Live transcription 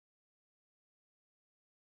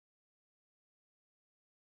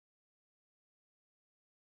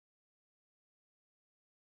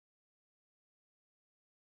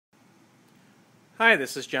Hi,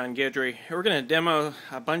 this is John Guidry. We're going to demo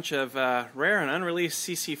a bunch of rare and unreleased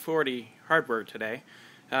CC-40 hardware today.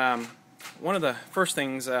 One of the first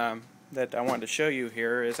things that I wanted to show you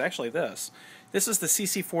here is actually this. This is the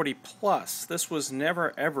CC-40 Plus. This was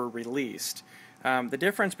never ever released. The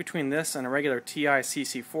difference between this and a regular TI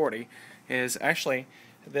CC-40 is actually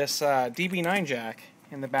this DB9 jack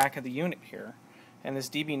in the back of the unit here. And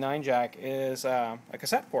this DB9 jack is a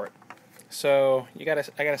cassette port. So I got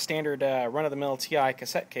a standard run-of-the-mill TI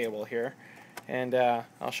cassette cable here, and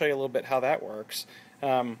I'll show you a little bit how that works.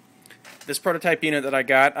 This prototype unit that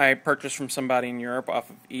I purchased from somebody in Europe off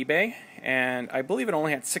of eBay, and I believe it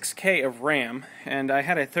only had 6K of RAM, and I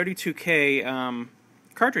had a 32K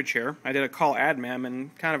cartridge here. I did a call add mem,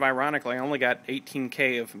 and kind of ironically, I only got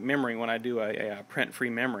 18K of memory when I do a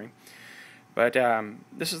print-free memory. But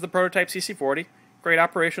this is the prototype CC-40. Great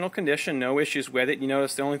operational condition, no issues with it. You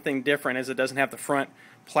notice the only thing different is it doesn't have the front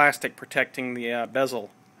plastic protecting the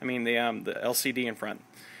bezel. I mean the LCD in front.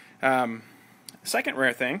 Second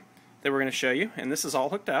rare thing that we're going to show you, and this is all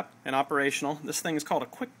hooked up and operational. This thing is called a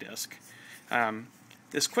Quickdisk.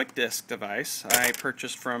 This Quickdisk device I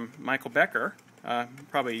purchased from Michael Becker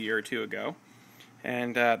probably a year or two ago.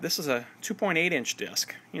 And this is a 2.8-inch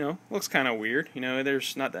disc. You know, looks kind of weird. You know,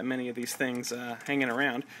 there's not that many of these things hanging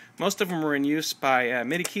around. Most of them were in use by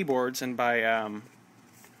MIDI keyboards and by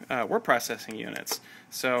word processing units.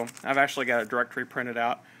 So I've actually got a directory printed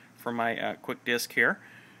out for my Quickdisk here.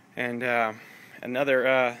 And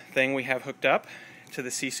another thing we have hooked up to the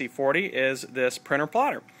CC-40 is this printer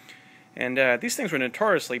plotter. And these things were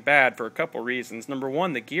notoriously bad for a couple reasons. Number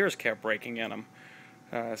one, the gears kept breaking in them.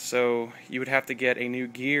 So you would have to get a new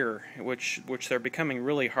gear, which they're becoming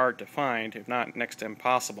really hard to find, if not next to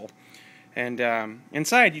impossible. And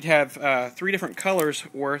inside you'd have 3 different colors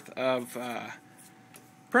worth of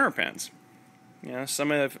printer pins. You know,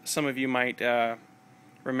 some of you might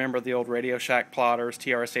remember the old Radio Shack plotters,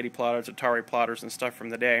 TRS-80 plotters, Atari plotters, and stuff from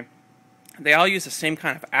the day. They all use the same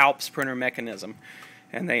kind of Alps printer mechanism,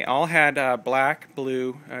 and they all had black,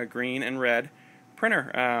 blue, green, and red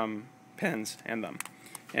printer pins in them.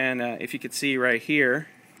 And if you could see right here,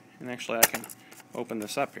 and actually I can open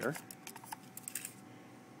this up here,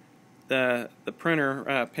 the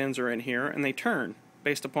printer pins are in here, and they turn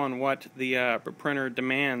based upon what the printer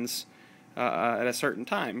demands at a certain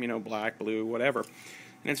time, you know, black, blue, whatever.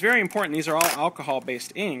 And it's very important, these are all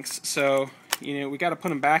alcohol-based inks, so you know, we got to put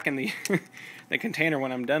them back in the, the container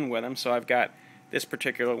when I'm done with them. So I've got this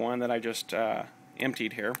particular one that I just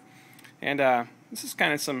emptied here. And this is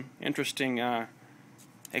kind of some interesting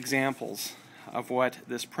examples of what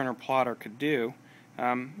this printer plotter could do. You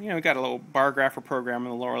know, we've got a little bar grapher program in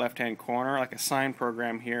the lower left-hand corner, like a sine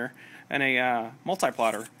program here, and a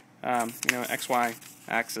multi-plotter, you know, XY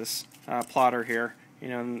axis plotter here. You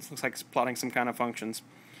know, and it looks like it's plotting some kind of functions.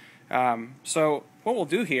 So what we'll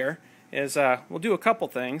do here is we'll do a couple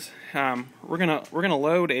things. We're gonna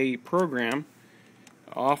load a program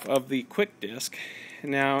off of the Quickdisk.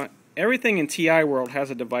 Now, everything in TI world has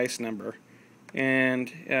a device number, and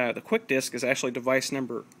the Quickdisk is actually device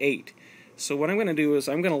number 8. So what I'm going to do is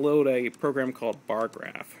I'm going to load a program called Bar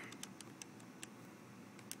Graph.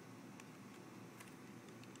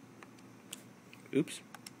 Oops.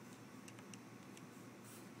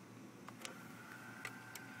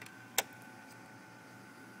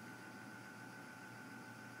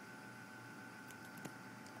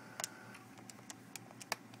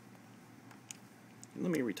 Let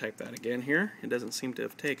me retype that again here. It doesn't seem to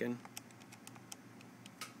have taken.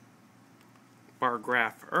 Bar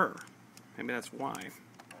graph Maybe that's why.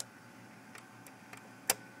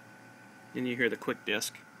 Then you hear the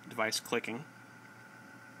Quickdisk device clicking.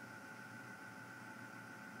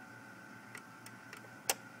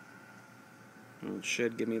 It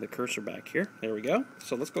should give me the cursor back here. There we go.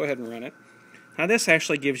 So let's go ahead and run it. Now this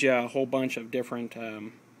actually gives you a whole bunch of different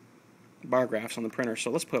bar graphs on the printer. So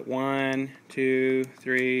let's put 1, 2,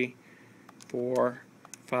 3, 4,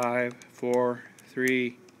 5, 4,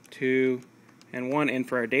 3, 2, and 1 in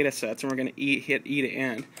for our data sets, and we're going to hit E to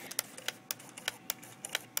end.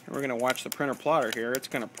 And we're going to watch the printer plotter here. It's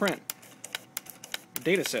going to print the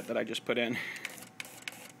data set that I just put in.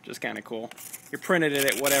 Just kind of cool. You printed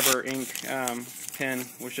it at whatever ink pen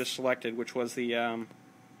was just selected, which was the you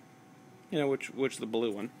know, which the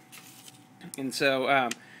blue one. And so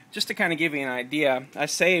just to kind of give you an idea, I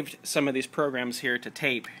saved some of these programs here to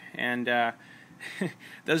tape, and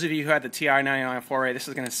those of you who had the TI 9904A, this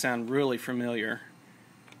is going to sound really familiar.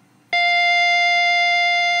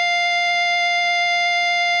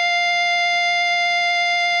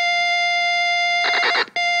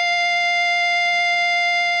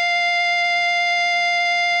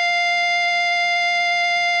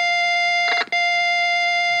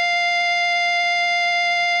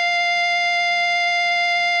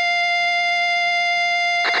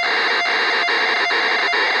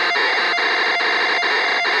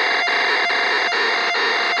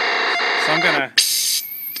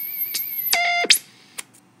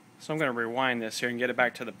 So I'm going to rewind this here and get it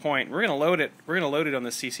back to the point. We're going to load it. We're going to load it on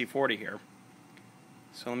the CC-40 here.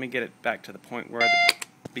 So let me get it back to the point where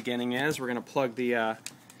the beginning is. We're going to plug the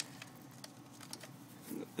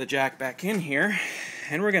jack back in here,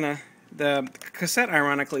 and we're going to. The cassette,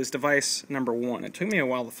 ironically, is device number 1. It took me a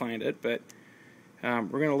while to find it, but we're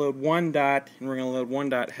going to load one dot, and we're going to load one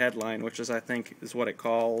dot headline, which is, I think, is what it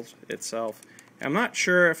calls itself. I'm not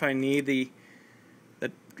sure if I need the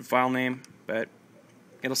file name, but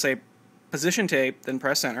it'll say position tape, then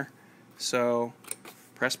press enter. So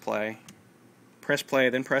press play,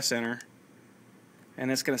 then press enter,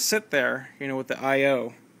 and it's going to sit there, you know, with the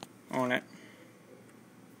I/O on it.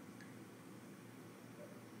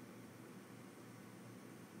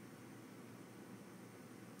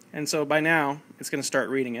 And so by now it's going to start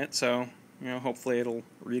reading it, so you know, hopefully it'll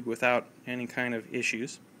read without any kind of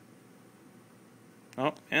issues.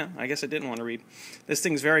 Oh, yeah, I guess it didn't want to read. This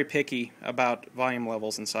thing's very picky about volume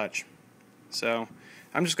levels and such. So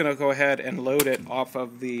I'm just going to go ahead and load it off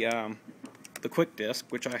of the Quickdisk,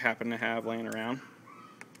 which I happen to have laying around.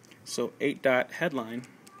 So 8 dot headline.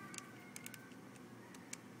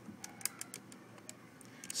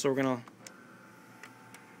 So we're gonna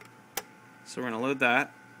load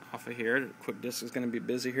that off of here. The Quickdisk is going to be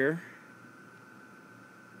busy here.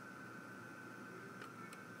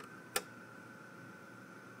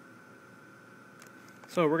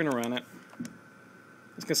 So we're going to run it.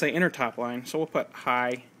 It's going to say enter top line, so we'll put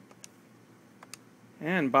high.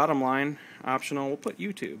 And bottom line, optional, we'll put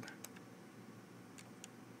YouTube.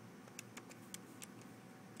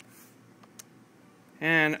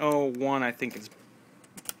 And 01, I think, is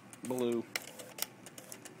blue.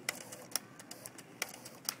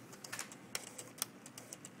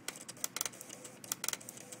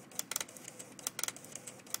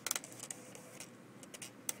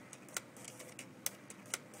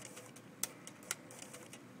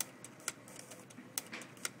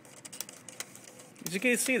 As you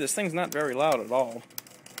can see, this thing's not very loud at all.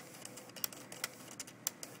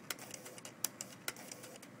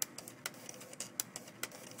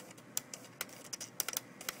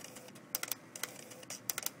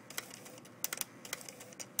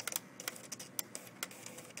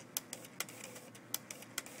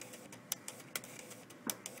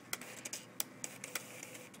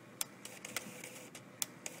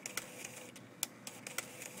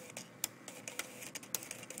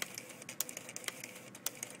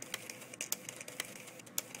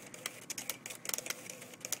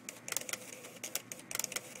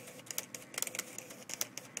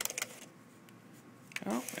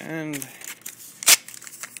 Oh, and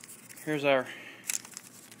here's our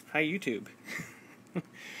hi YouTube.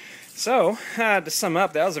 So, to sum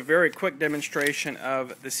up, that was a very quick demonstration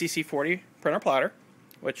of the CC-40 printer plotter,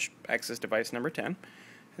 which acts as device number 10.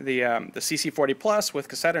 The CC-40 Plus with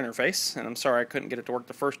cassette interface, and I'm sorry I couldn't get it to work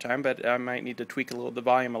the first time, but I might need to tweak the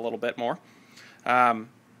volume a little bit more. The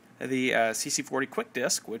CC-40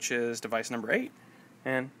 Quickdisk, which is device number 8,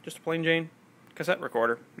 and just a plain Jane cassette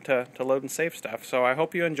recorder to load and save stuff. So I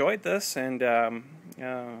hope you enjoyed this, and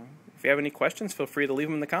if you have any questions, feel free to leave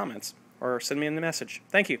them in the comments or send me in the message.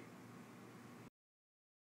 Thank you.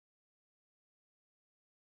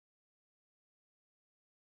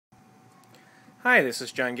 Hi, this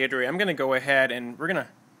is John Guidry. I'm going to go ahead and we're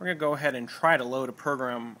gonna go ahead and try to load a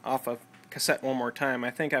program off of cassette one more time. I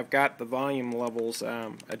think I've got the volume levels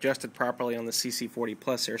adjusted properly on the CC-40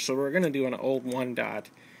 Plus here. So we're going to do an old 1 dot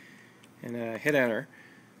and hit enter,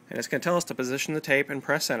 and it's going to tell us to position the tape and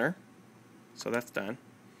press enter. So that's done.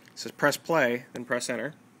 It says press play, then press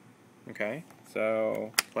enter. Okay,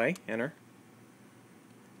 so play, enter,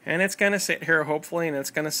 and it's going to sit here hopefully, and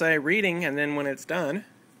it's going to say reading, and then when it's done,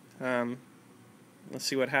 let's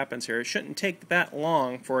see what happens here. It shouldn't take that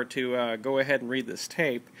long for it to go ahead and read this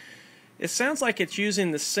tape. It sounds like it's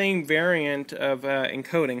using the same variant of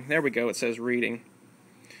encoding. There we go, it says reading.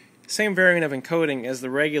 Same variant of encoding as the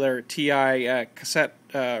regular TI cassette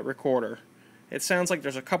recorder. It sounds like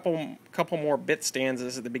there's a couple more bit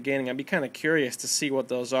stanzas at the beginning. I'd be kind of curious to see what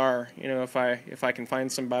those are. You know, if I can find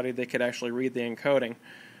somebody that could actually read the encoding.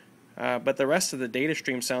 But the rest of the data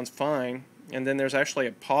stream sounds fine. And then there's actually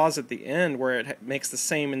a pause at the end where it makes the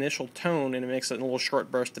same initial tone, and it makes a little short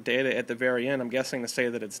burst of data at the very end. I'm guessing to say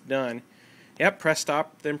that it's done. Yep, press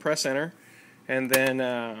stop, then press enter, and then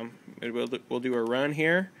we'll do a run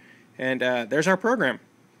here. And there's our program.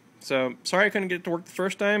 So sorry I couldn't get it to work the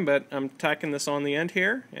first time, but I'm tacking this on the end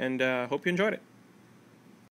here, and hope you enjoyed it.